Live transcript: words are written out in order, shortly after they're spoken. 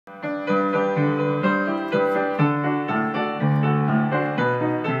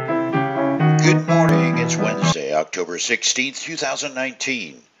It's Wednesday, October 16th,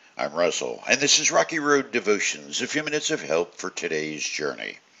 2019. I'm Russell, and this is Rocky Road Devotions, a few minutes of help for today's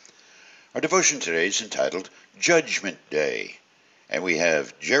journey. Our devotion today is entitled Judgment Day, and we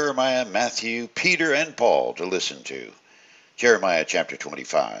have Jeremiah, Matthew, Peter, and Paul to listen to. Jeremiah chapter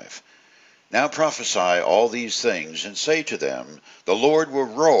 25. Now prophesy all these things, and say to them, The Lord will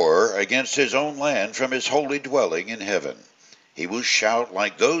roar against his own land from his holy dwelling in heaven. He will shout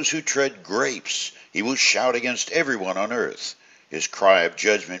like those who tread grapes. He will shout against everyone on earth. His cry of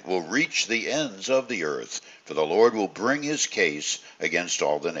judgment will reach the ends of the earth, for the Lord will bring his case against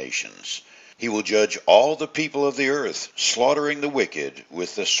all the nations. He will judge all the people of the earth, slaughtering the wicked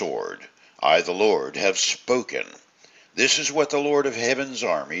with the sword. I, the Lord, have spoken. This is what the Lord of heaven's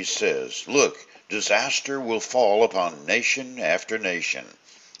armies says. Look, disaster will fall upon nation after nation.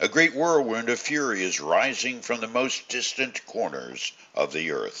 A great whirlwind of fury is rising from the most distant corners of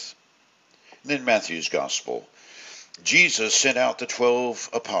the earth. And then Matthew's Gospel. Jesus sent out the 12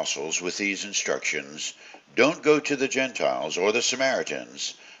 apostles with these instructions. Don't go to the Gentiles or the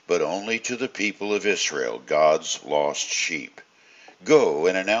Samaritans, but only to the people of Israel, God's lost sheep. Go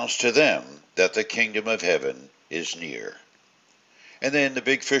and announce to them that the kingdom of heaven is near. And then the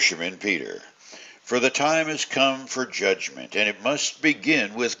big fisherman, Peter. For the time has come for judgment, and it must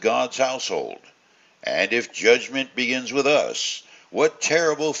begin with God's household. And if judgment begins with us, what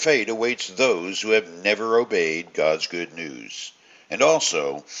terrible fate awaits those who have never obeyed God's good news? And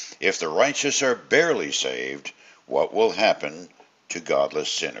also, if the righteous are barely saved, what will happen to godless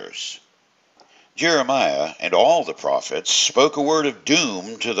sinners? Jeremiah and all the prophets spoke a word of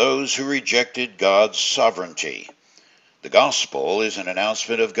doom to those who rejected God's sovereignty. The gospel is an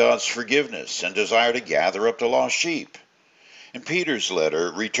announcement of God's forgiveness and desire to gather up the lost sheep. And Peter's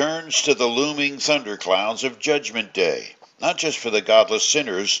letter returns to the looming thunderclouds of Judgment Day, not just for the godless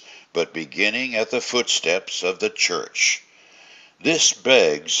sinners, but beginning at the footsteps of the church. This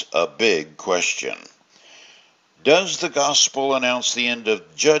begs a big question. Does the gospel announce the end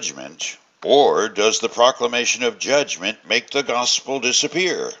of judgment, or does the proclamation of judgment make the gospel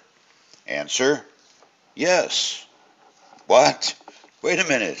disappear? Answer, yes. What? Wait a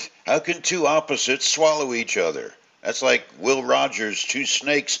minute. How can two opposites swallow each other? That's like Will Rogers' two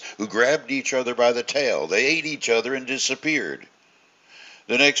snakes who grabbed each other by the tail. They ate each other and disappeared.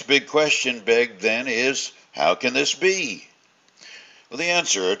 The next big question begged then is, how can this be? Well, the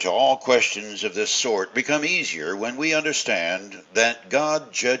answer to all questions of this sort become easier when we understand that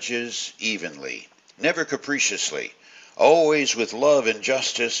God judges evenly, never capriciously, always with love and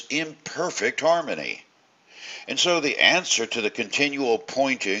justice in perfect harmony. And so the answer to the continual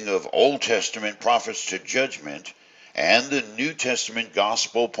pointing of Old Testament prophets to judgment and the New Testament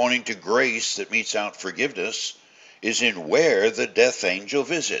gospel pointing to grace that metes out forgiveness is in where the death angel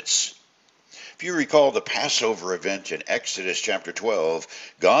visits. If you recall the Passover event in Exodus chapter 12,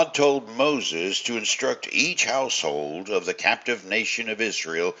 God told Moses to instruct each household of the captive nation of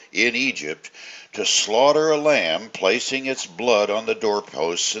Israel in Egypt to slaughter a lamb, placing its blood on the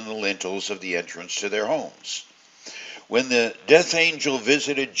doorposts and the lintels of the entrance to their homes. When the death angel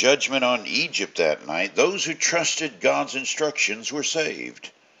visited judgment on Egypt that night, those who trusted God's instructions were saved.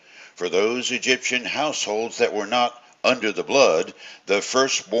 For those Egyptian households that were not under the blood, the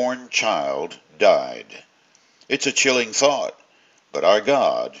firstborn child died. It's a chilling thought, but our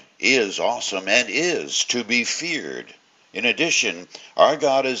God is awesome and is to be feared. In addition, our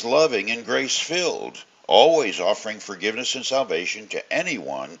God is loving and grace-filled, always offering forgiveness and salvation to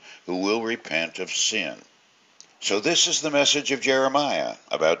anyone who will repent of sin. So this is the message of Jeremiah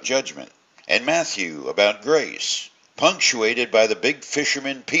about judgment, and Matthew about grace, punctuated by the big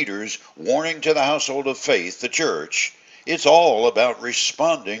fisherman Peter's warning to the household of faith, the church. It's all about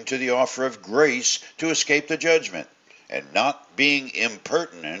responding to the offer of grace to escape the judgment, and not being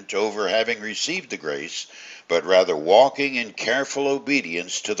impertinent over having received the grace, but rather walking in careful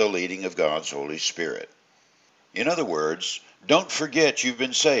obedience to the leading of God's Holy Spirit. In other words, don't forget you've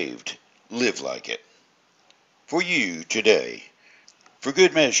been saved. Live like it. For you today, for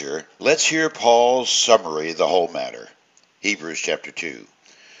good measure, let's hear Paul's summary of the whole matter. Hebrews chapter 2.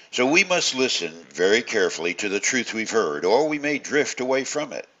 So we must listen very carefully to the truth we've heard, or we may drift away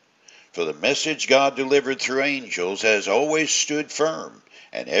from it. For the message God delivered through angels has always stood firm,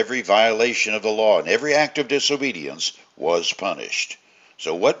 and every violation of the law and every act of disobedience was punished.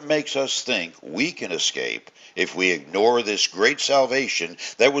 So what makes us think we can escape if we ignore this great salvation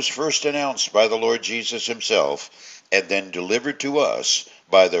that was first announced by the Lord Jesus himself and then delivered to us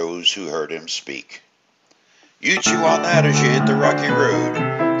by those who heard him speak? You chew on that as you hit the rocky road.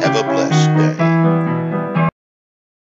 Have a blessed day.